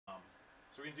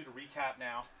So we're gonna do the recap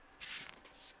now.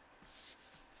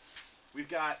 We've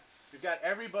got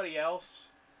everybody else.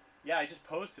 Yeah, I just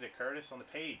posted it, Curtis, on the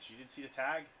page. You didn't see the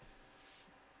tag?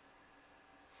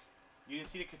 You didn't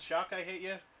see the Kachuk I hit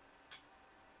you?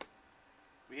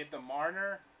 We hit the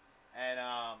Marner, and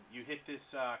you hit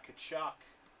this Kachuk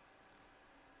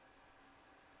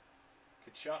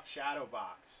shadow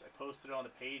box. I posted it on the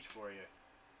page for you.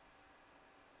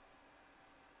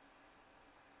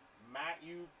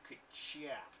 Matthew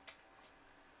Kachuk.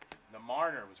 The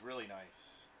Marner was really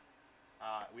nice.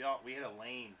 We hit a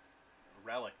Lane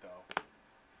relic though.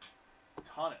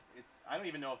 Ton of it. I don't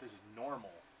even know if this is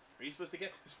normal. Are you supposed to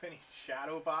get this many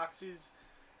shadow boxes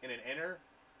in an inner?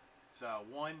 It's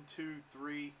 1, 2,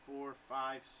 3, 4,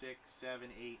 5, 6, 7,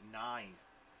 8, 9.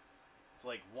 It's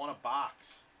like one a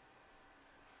box.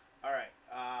 All right,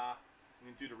 I'm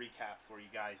gonna do the recap for you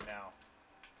guys now.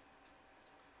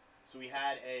 So we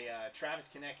had a Travis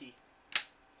Konecny.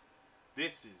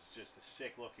 This is just a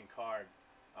sick looking card.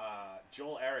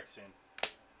 Joel Eriksson,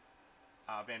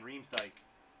 Van Riemsdyk,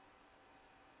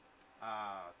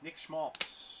 Nick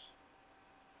Schmaltz,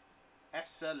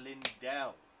 Esa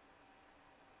Lindell,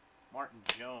 Martin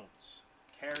Jones,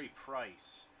 Carey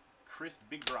Price, Chris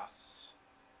Bigras,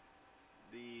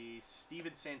 the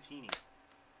Steven Santini,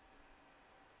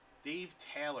 Dave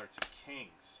Taylor to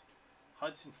Kings,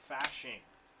 Hudson Fasching,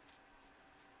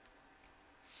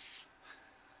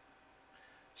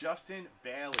 Justin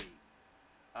Bailey,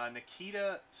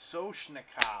 Nikita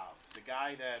Soshnikov, the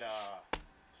guy that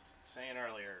saying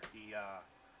earlier he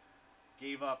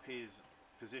gave up his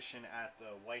position at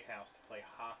the White House to play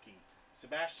hockey.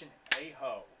 Sebastian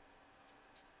Aho,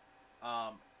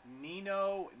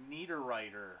 Nino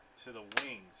Niederreiter to the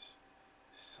Wings,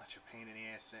 such a pain in the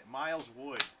ass. Miles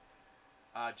Wood,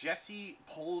 Jesse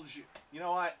Polj. You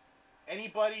know what?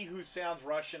 Anybody who sounds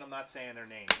Russian, I'm not saying their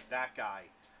name. That guy.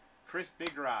 Chris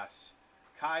Bigras,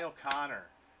 Kyle Connor,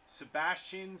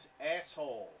 Sebastian's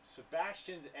asshole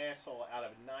out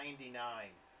of 99,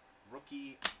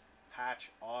 rookie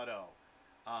patch auto.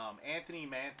 Anthony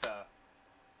Mantha,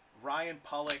 Ryan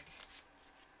Pulock,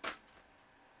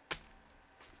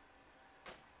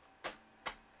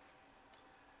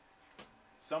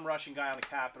 some Russian guy on the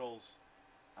Capitals,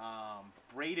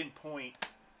 Braden Point.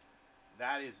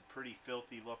 That is pretty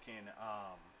filthy looking.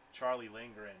 Charlie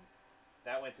Lindgren.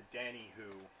 That went to Denny,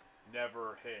 who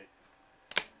never hit.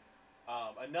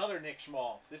 Another Nick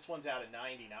Schmaltz. This one's out of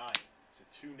 99. So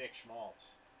 2 Nick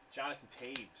Schmaltz. Jonathan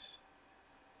Taves.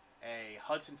 A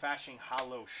Hudson Fasching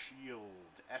Hollow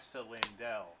Shield. Esa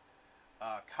Lindell.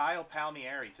 Kyle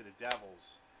Palmieri to the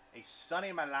Devils. A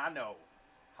Sonny Milano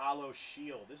Hollow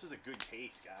Shield. This is a good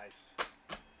case, guys.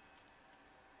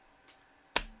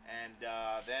 And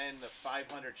then the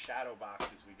 500 shadow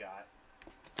boxes we got.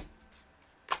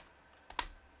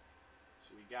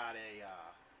 So we got a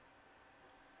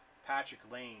Patrick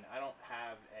Lane. I don't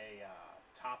have a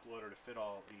top loader to fit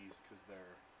all of these because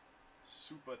they're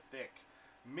super thick.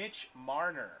 Mitch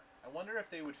Marner. I wonder if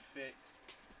they would fit.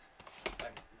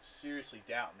 I'm seriously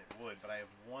doubting it would, but I have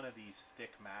one of these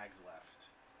thick mags left.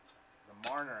 The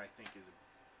Marner, I think, is a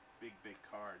big, big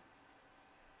card.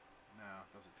 No,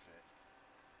 it doesn't fit.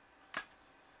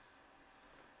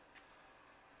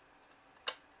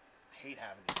 I hate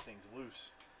having these things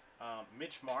loose.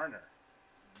 Mitch Marner,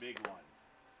 big one.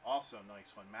 Also a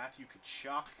nice one. Matthew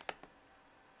Kachuk.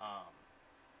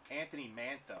 Anthony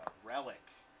Mantha, relic.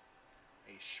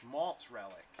 A Schmaltz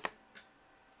relic.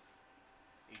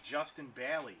 A Justin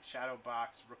Bailey, shadow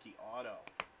box rookie auto.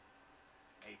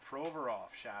 A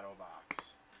Provorov shadow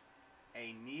box.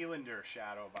 A Nylander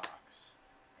shadow box.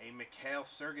 A Mikhail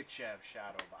Sergachev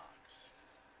shadow box.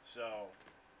 So,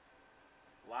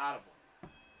 a lot of them.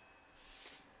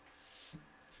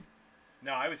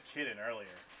 No, I was kidding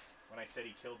earlier when I said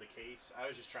he killed the case. I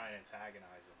was just trying to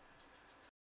antagonize him.